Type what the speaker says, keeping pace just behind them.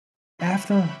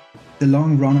After the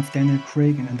long run of Daniel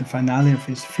Craig and the finale of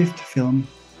his fifth film,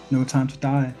 No Time to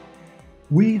Die,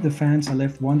 we, the fans, are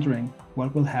left wondering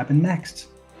what will happen next.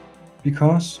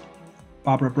 Because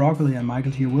Barbara Broccoli and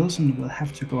Michael G. Wilson will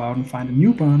have to go out and find a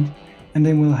new Bond, and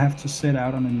then we'll have to set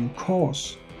out on a new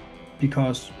course.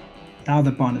 Because now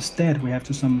that Bond is dead, we have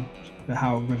to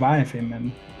somehow revive him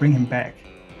and bring him back.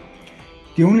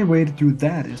 The only way to do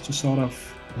that is to sort of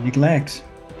neglect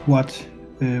what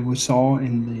we saw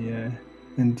in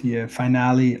the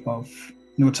finale of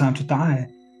No Time to Die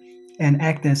and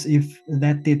act as if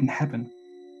that didn't happen.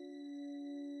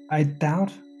 I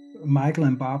doubt Michael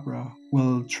and Barbara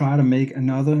will try to make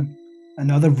another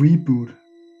reboot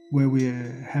where we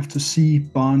have to see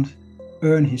Bond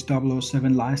earn his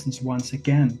 007 license once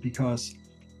again, because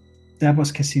that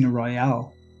was Casino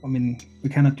Royale. I mean, we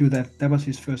cannot do that. That was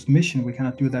his first mission. We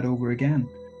cannot do that over again.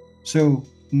 So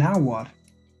now what?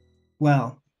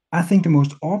 Well, I think the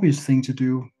most obvious thing to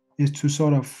do is to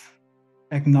sort of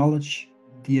acknowledge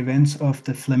the events of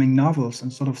the Fleming novels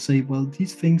and sort of say, well,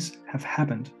 these things have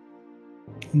happened.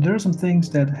 And there are some things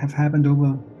that have happened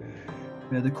over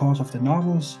the course of the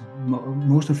novels.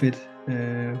 Most of it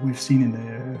we've seen in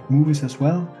the movies as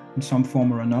well, in some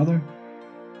form or another.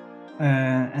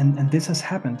 And this has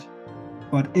happened.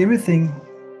 But everything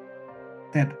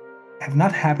that have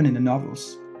not happened in the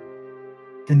novels,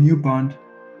 the new Bond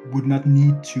would not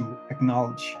need to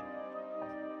acknowledge.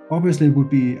 Obviously, it would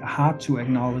be hard to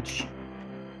acknowledge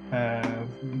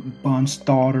Bond's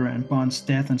daughter and Bond's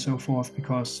death and so forth,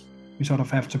 because we sort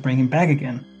of have to bring him back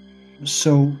again.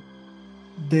 So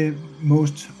the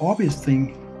most obvious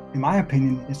thing, in my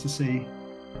opinion, is to say,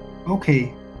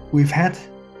 okay, we've had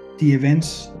the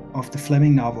events of the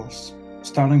Fleming novels,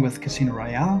 starting with Casino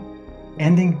Royale,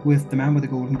 ending with The Man with the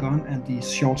Golden Gun and the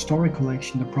short story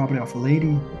collection, The Property of a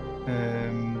Lady,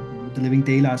 The Living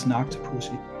Daylights and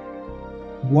Octopussy.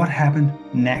 What happened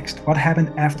next? What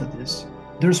happened after this?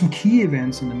 There are some key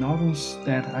events in the novels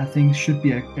that I think should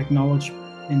be acknowledged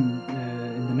in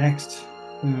the next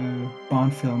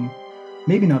Bond film.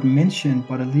 Maybe not mentioned,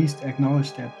 but at least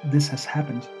acknowledge that this has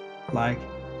happened, like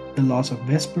the loss of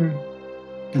Vesper,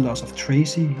 the loss of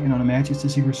Tracy in On Her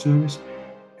Majesty's Secret Service,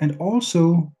 and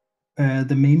also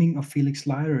the maiming of Felix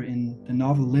Leiter in the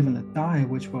novel Live and Let Die,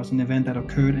 which was an event that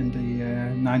occurred in the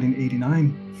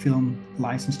 1989 film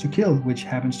License to Kill, which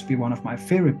happens to be one of my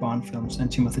favorite Bond films,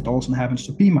 and Timothy Dalton happens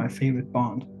to be my favorite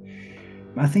Bond.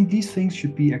 I think these things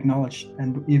should be acknowledged,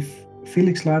 and if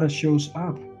Felix Leiter shows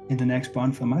up in the next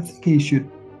Bond film, I think he should,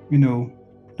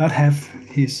 not have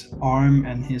his arm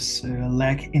and his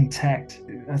leg intact.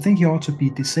 I think he ought to be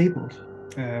disabled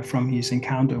from his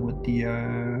encounter with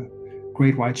the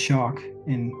Great White Shark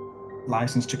in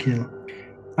License to Kill.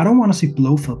 I don't want to see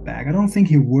Blofeld back. I don't think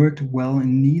he worked well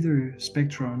in neither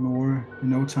Spectre nor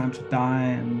No Time to Die,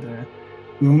 and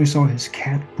we only saw his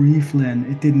cat briefly, and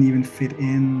it didn't even fit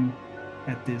in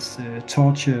at this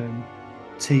torture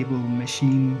table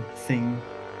machine thing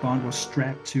Bond was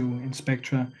strapped to in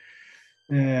Spectre.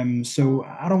 So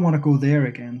I don't want to go there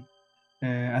again.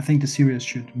 I think the series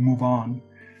should move on.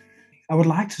 I would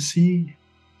like to see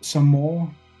some more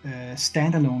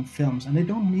standalone films, and they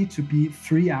don't need to be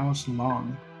 3 hours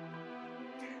long.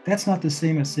 That's not the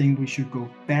same as saying we should go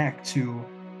back to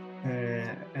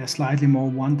a slightly more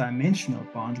one-dimensional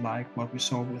Bond, like what we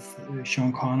saw with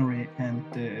Sean Connery and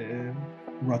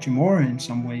Roger Moore in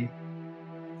some way.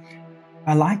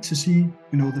 I like to see,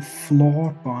 the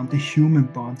flawed Bond, the human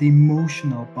Bond, the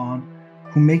emotional Bond,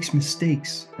 who makes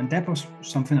mistakes. And that was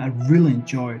something I really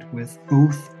enjoyed with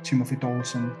both Timothy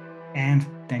Dalton and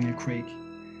Daniel Craig.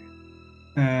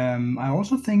 I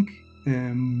also think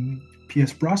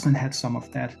Pierce Brosnan had some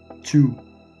of that too.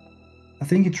 I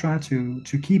think he tried to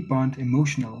keep Bond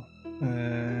emotional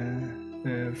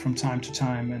from time to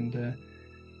time,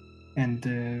 and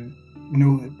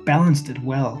balanced it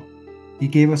well. He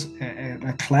gave us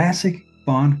a classic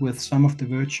Bond with some of the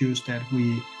virtues that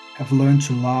we have learned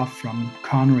to love from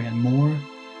Connery and Moore,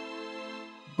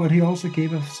 but he also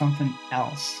gave us something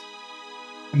else.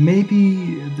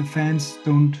 Maybe the fans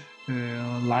don't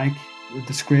like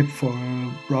the script for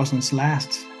Brosnan's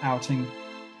last outing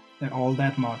all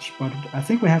that much, but I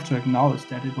think we have to acknowledge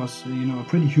that it was a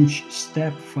pretty huge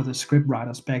step for the script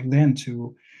writers back then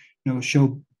to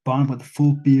show Bond with a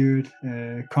full beard,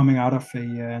 coming out of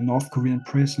a North Korean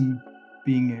prison,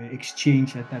 being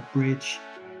exchanged at that bridge.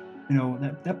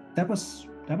 That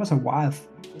was a wild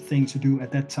thing to do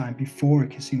at that time, before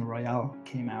Casino Royale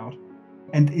came out.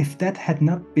 And if that had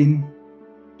not been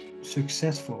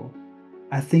successful,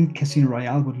 I think Casino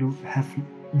Royale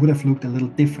would have looked a little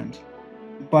different.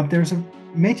 But there's a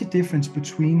major difference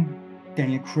between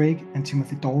Daniel Craig and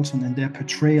Timothy Dalton and their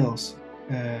portrayals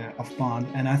of Bond.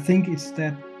 And I think it's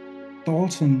that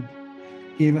Dalton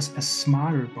gave us a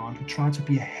smarter Bond who tried to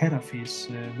be ahead of his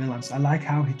villains. I like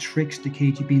how he tricks the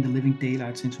KGB and the Living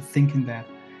Daylights into thinking that,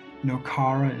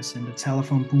 Kara is in the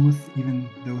telephone booth, even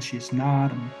though she's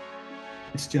not, and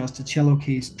it's just a cello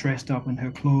case dressed up in her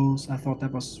clothes. I thought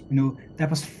that was, that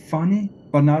was funny,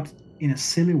 but not in a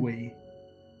silly way.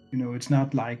 It's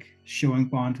not like showing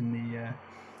Bond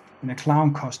in a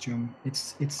clown costume.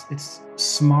 It's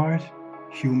smart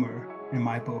humor in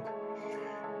my book.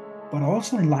 But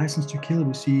also in License to Kill,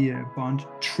 we see Bond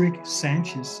trick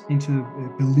Sanchez into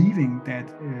believing that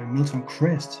Milton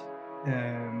Crest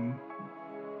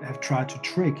have tried to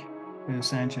trick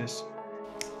Sanchez.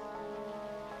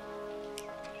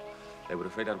 They were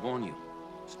afraid I'd warn you,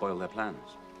 spoil their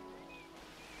plans.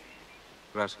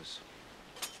 Gracias.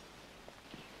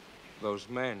 Those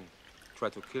men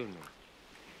tried to kill me.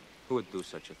 Who would do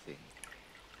such a thing?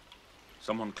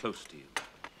 Someone close to you.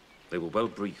 They were well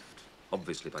briefed,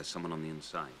 obviously by someone on the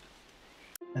inside.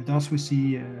 And thus we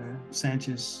see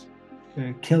Sanchez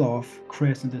kill off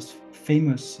Crest in this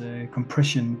famous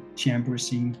compression chamber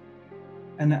scene.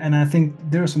 And I think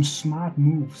there are some smart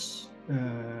moves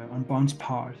on Bond's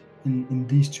part in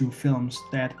these two films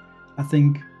that I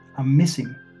think are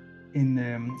missing in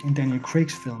Daniel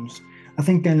Craig's films. I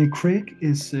think Daniel Craig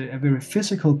is a very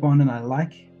physical Bond, and I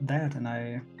like that, and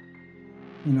I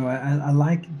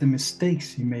like the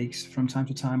mistakes he makes from time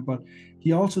to time, but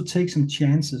he also takes some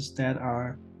chances that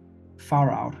are far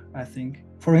out, I think.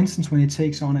 For instance, when he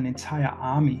takes on an entire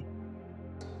army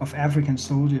of African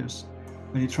soldiers,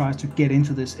 when he tries to get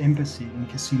into this embassy in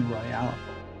Casino Royale.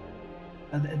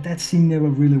 That scene never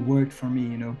really worked for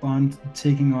me, Bond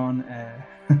taking on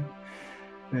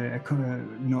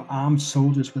armed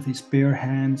soldiers with his bare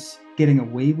hands, getting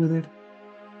away with it.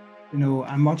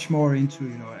 I'm much more into,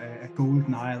 a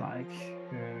GoldenEye-like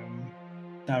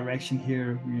direction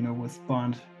here, with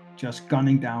Bond just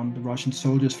gunning down the Russian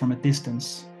soldiers from a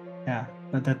distance. Yeah,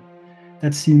 but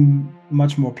that seemed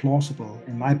much more plausible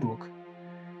in my book.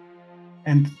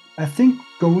 And I think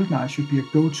GoldenEye should be a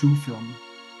go-to film.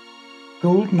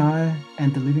 GoldenEye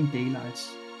and The Living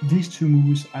Daylights, these two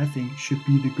movies I think should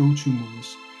be the go-to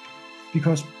movies,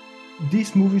 because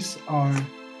these movies are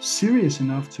serious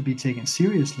enough to be taken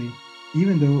seriously,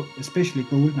 even though especially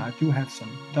GoldenEye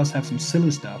does have some silly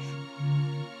stuff,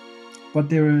 but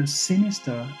they're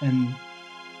sinister and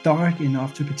dark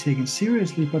enough to be taken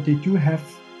seriously, but they do have,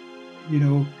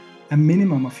 a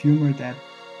minimum of humor that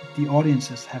the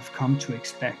audiences have come to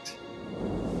expect.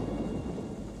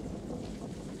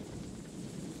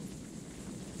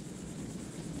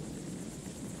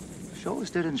 She always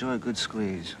did enjoy a good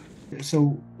squeeze.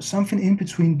 So something in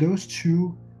between those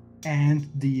two and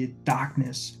the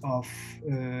darkness of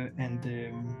and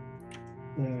the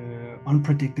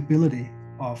unpredictability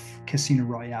of Casino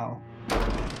Royale.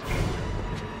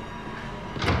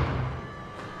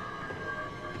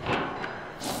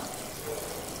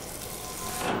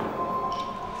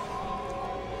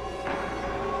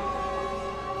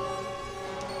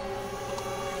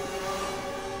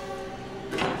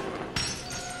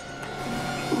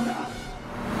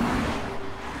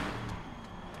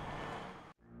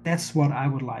 That's what I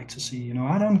would like to see.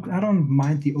 I don't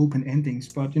mind the open endings,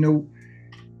 but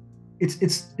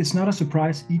it's not a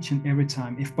surprise each and every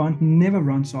time. If Bond never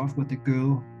runs off with the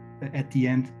girl at the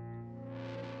end,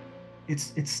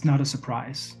 it's not a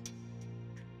surprise.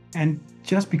 And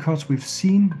just because we've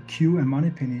seen Q and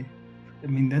Moneypenny,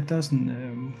 that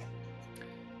doesn't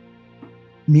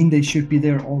mean they should be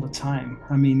there all the time.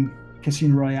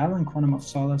 Casino Royale and Quantum of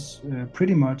Solace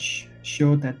pretty much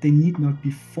showed that they need not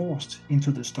be forced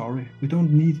into the story. We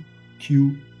don't need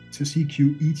Q to see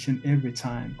Q each and every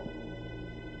time.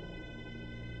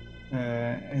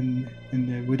 And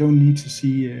we don't need to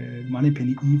see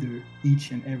Moneypenny either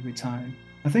each and every time.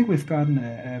 I think we've gotten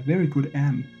a very good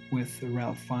M with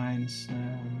Ralph Fiennes.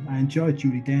 I enjoy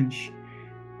Judi Dench,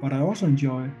 but I also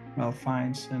enjoy Ralph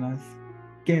Fiennes, and I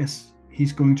guess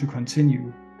he's going to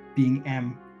continue being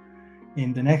M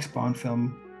in the next Bond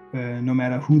film, no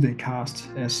matter who they cast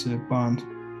as Bond.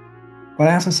 But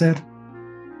as I said,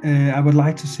 I would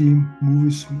like to see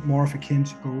movies more of akin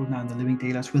to GoldenEye and The Living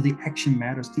Daylights, where the action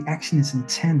matters. The action is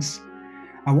intense.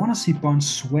 I want to see Bond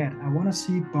sweat. I want to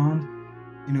see Bond,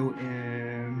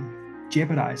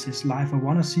 jeopardize his life. I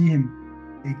want to see him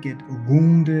get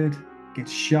wounded, get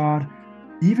shot,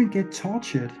 even get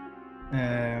tortured.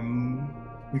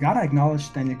 We gotta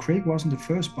acknowledge Daniel Craig wasn't the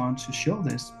first Bond to show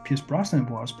this. Pierce Brosnan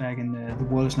was back in The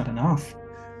World Is Not Enough.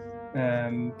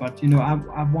 But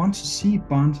I want to see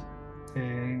Bond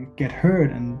get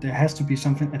hurt, and there has to be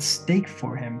something at stake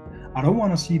for him. I don't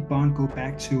want to see Bond go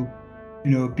back to,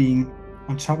 being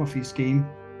on top of his game,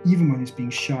 even when he's being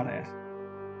shot at.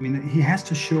 I mean, he has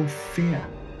to show fear,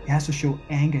 he has to show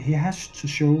anger, he has to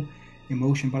show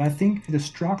emotion, but I think the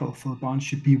struggle for Bond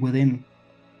should be within.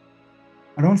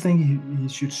 I don't think he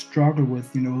should struggle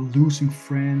with, losing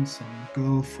friends and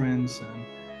girlfriends.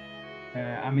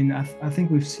 And I think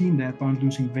we've seen that. Bond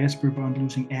losing Vesper, Bond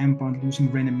losing Am, Bond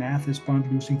losing Rene Mathis,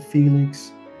 Bond losing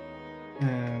Felix,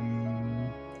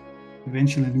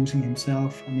 eventually losing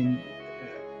himself. I mean,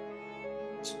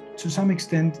 to some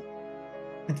extent,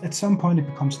 at some point it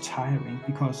becomes tiring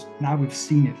because now we've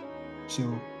seen it. So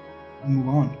move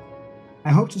on. I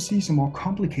hope to see some more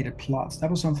complicated plots. That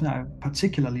was something I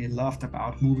particularly loved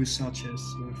about movies such as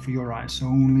For Your Eyes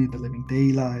Only, The Living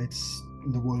Daylights,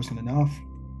 The World Isn't Enough,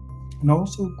 and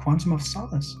also Quantum of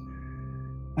Solace.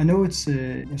 I know it's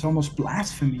almost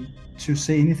blasphemy to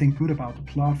say anything good about the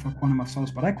plot for Quantum of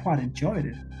Solace, but I quite enjoyed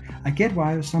it. I get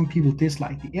why some people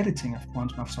dislike the editing of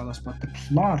Quantum of Solace, but the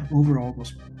plot overall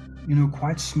was,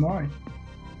 quite smart.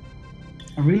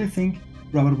 I really think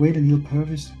Robert Wade and Neil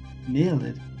Purvis nailed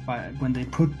it when they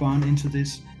put Bond into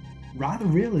this rather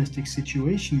realistic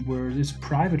situation where this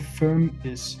private firm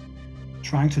is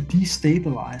trying to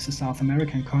destabilize a South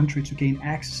American country to gain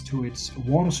access to its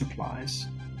water supplies.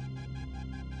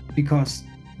 Because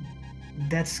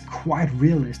that's quite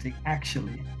realistic,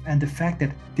 actually. And the fact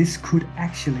that this could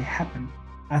actually happen,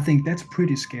 I think that's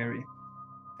pretty scary.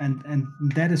 And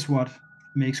that is what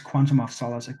makes Quantum of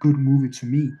Solace a good movie to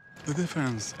me. The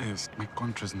difference is my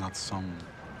country's not some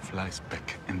fly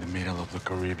speck in the middle of the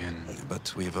Caribbean.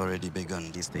 But we've already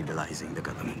begun destabilizing the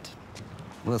government.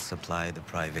 We'll supply the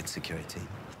private security.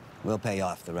 We'll pay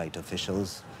off the right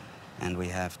officials. And we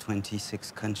have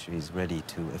 26 countries ready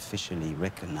to officially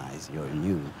recognize your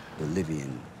new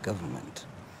Bolivian government.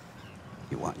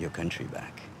 You want your country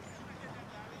back.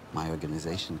 My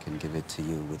organization can give it to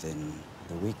you within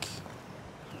the week.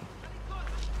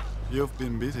 You've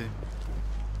been busy.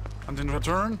 And in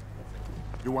return,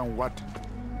 you want what?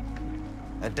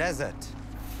 A desert.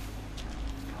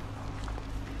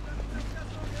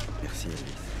 Merci,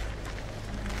 Elise.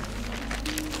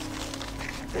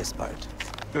 This part.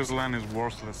 This land is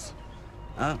worthless.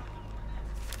 Oh.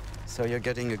 So you're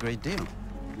getting a great deal?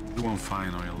 You won't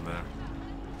find oil there.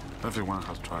 Everyone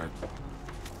has tried.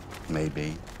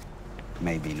 Maybe.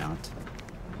 Maybe not.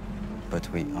 But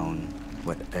we own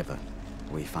whatever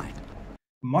we find.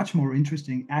 Much more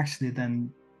interesting, actually,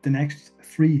 than the next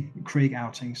 3 Craig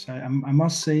outings. I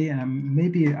must say,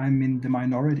 maybe I'm in the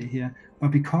minority here,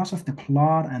 but because of the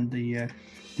plot and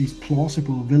these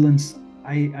plausible villains,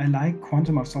 I like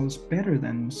Quantum of Solace better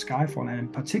than Skyfall,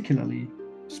 and particularly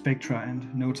Spectre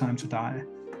and No Time to Die.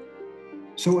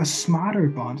 So a smarter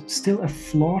Bond, still a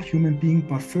flawed human being,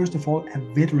 but first of all a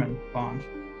veteran Bond,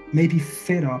 maybe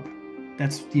fed up.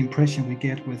 That's the impression we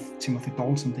get with Timothy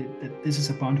Dalton, that this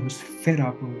is a Bond who's fed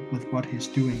up with what he's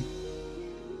doing.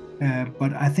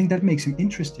 But I think that makes him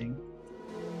interesting.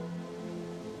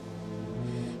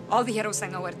 All the heroes I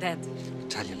know are dead.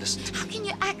 Talia, listen to me. How can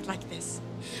you act like this?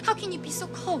 How can you be so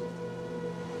cold?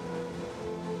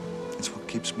 It's what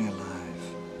keeps me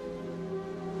alive.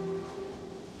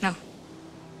 No.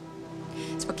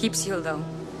 It's what keeps you, though.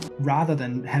 Rather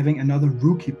than having another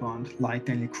rookie Bond like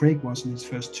Daniel Craig was in his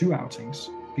first 2 outings,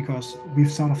 because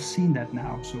we've sort of seen that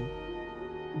now, so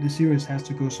the series has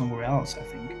to go somewhere else, I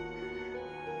think.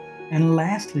 And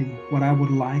lastly, what I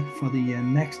would like for the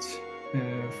next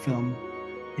film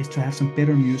is to have some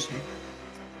better music.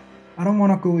 I don't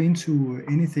want to go into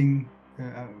anything,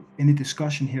 any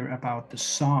discussion here about the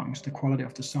songs, the quality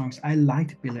of the songs. I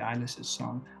liked Billie Eilish's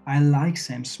song. I liked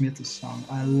Sam Smith's song.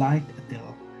 I liked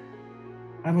Adele.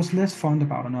 I was less fond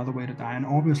about Another Way to Die, and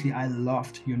obviously I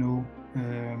loved, You Know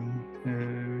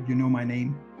My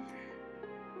Name.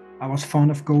 I was fond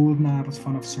of GoldenEye, I was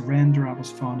fond of Surrender, I was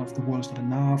fond of The World Isn't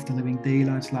Enough, The Living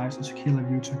Daylights, License to Kill, A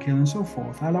View to Kill, and so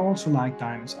forth. I also like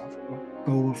Diamonds Are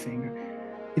Goldfinger.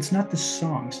 It's not the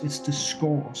songs, it's the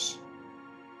scores.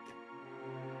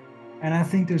 And I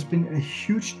think there's been a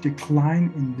huge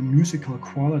decline in the musical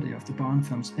quality of the Bond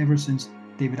films ever since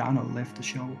David Arnold left the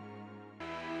show.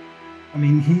 I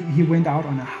mean, he went out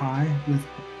on a high with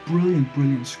a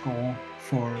brilliant score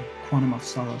for Quantum of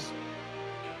Solace.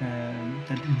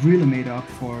 That really made up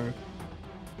for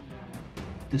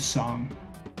the song,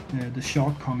 the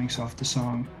shortcomings of the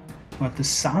song, but the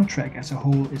soundtrack as a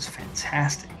whole is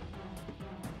fantastic.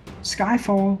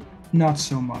 Skyfall, not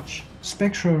so much.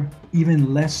 Spectre,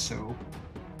 even less so.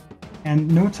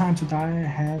 And No Time to Die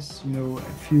has,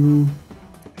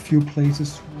 a few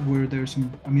places where there's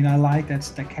some. I mean, I like that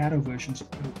staccato versions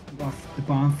of the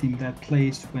Bond theme that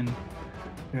plays when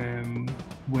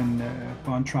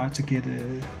Bond tries to get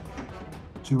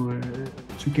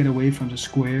to get away from the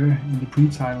square in the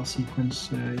pre-title sequence.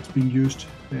 It's being used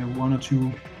one or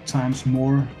two times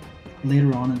more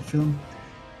later on in the film.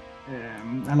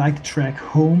 I like the track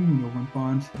 "Home," when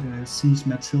Bond sees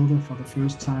Matilda for the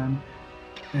first time,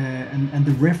 and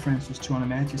the references to Her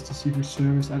Majesty's Secret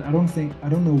Service. I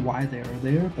don't know why they are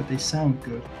there, but they sound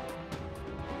good.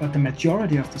 But the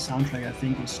majority of the soundtrack, I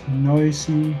think, is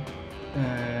noisy,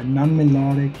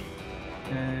 non-melodic,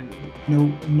 no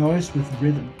noise with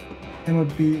rhythm. It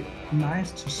would be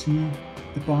nice to see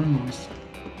the Bond movies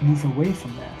move away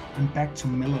from that and back to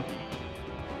melody.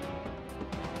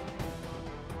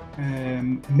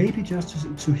 Maybe just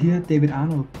to hear David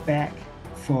Arnold back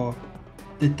for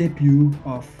the debut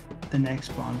of the next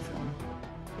Bond film.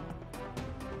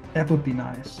 That would be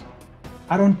nice.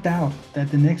 I don't doubt that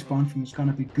the next Bond film is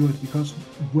gonna be good, because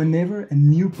whenever a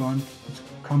new Bond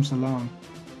comes along,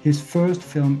 his first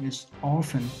film is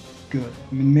often good.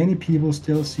 I mean, many people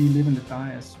still see Live and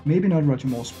Die as maybe not Roger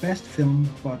Moore's best film,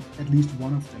 but at least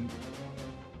one of them.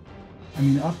 I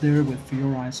mean, up there with For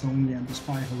Your Eyes Only and The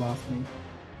Spy Who Loved Me.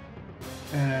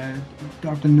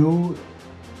 Dr. No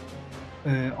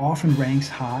often ranks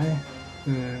high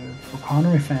for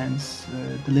Connery fans.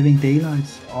 The Living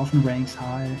Daylights often ranks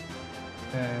high.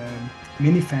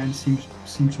 Many fans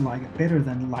seem to like it better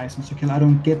than License to Kill. I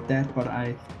don't get that, but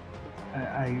I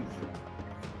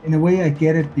in a way I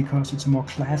get it, because it's a more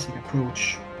classic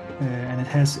approach, and it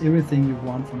has everything you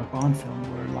want from a Bond film,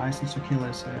 where License to Kill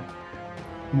is a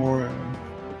more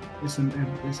it's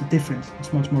a different.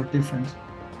 It's much more different.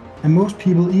 And most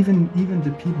people, even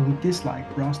the people who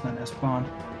dislike Brosnan as Bond,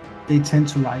 they tend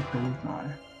to like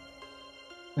GoldenEye.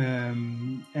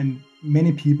 And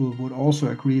many people would also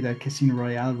agree that Casino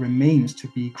Royale remains to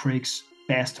be Craig's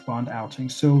best Bond outing.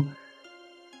 So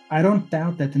I don't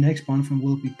doubt that the next Bond film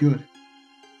will be good.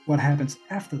 What happens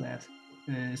after that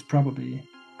is probably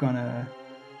gonna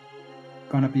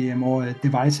be a more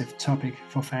divisive topic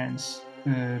for fans,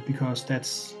 because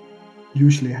that's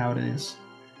usually how it is.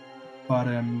 But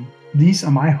these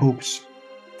are my hopes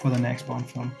for the next Bond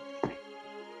film.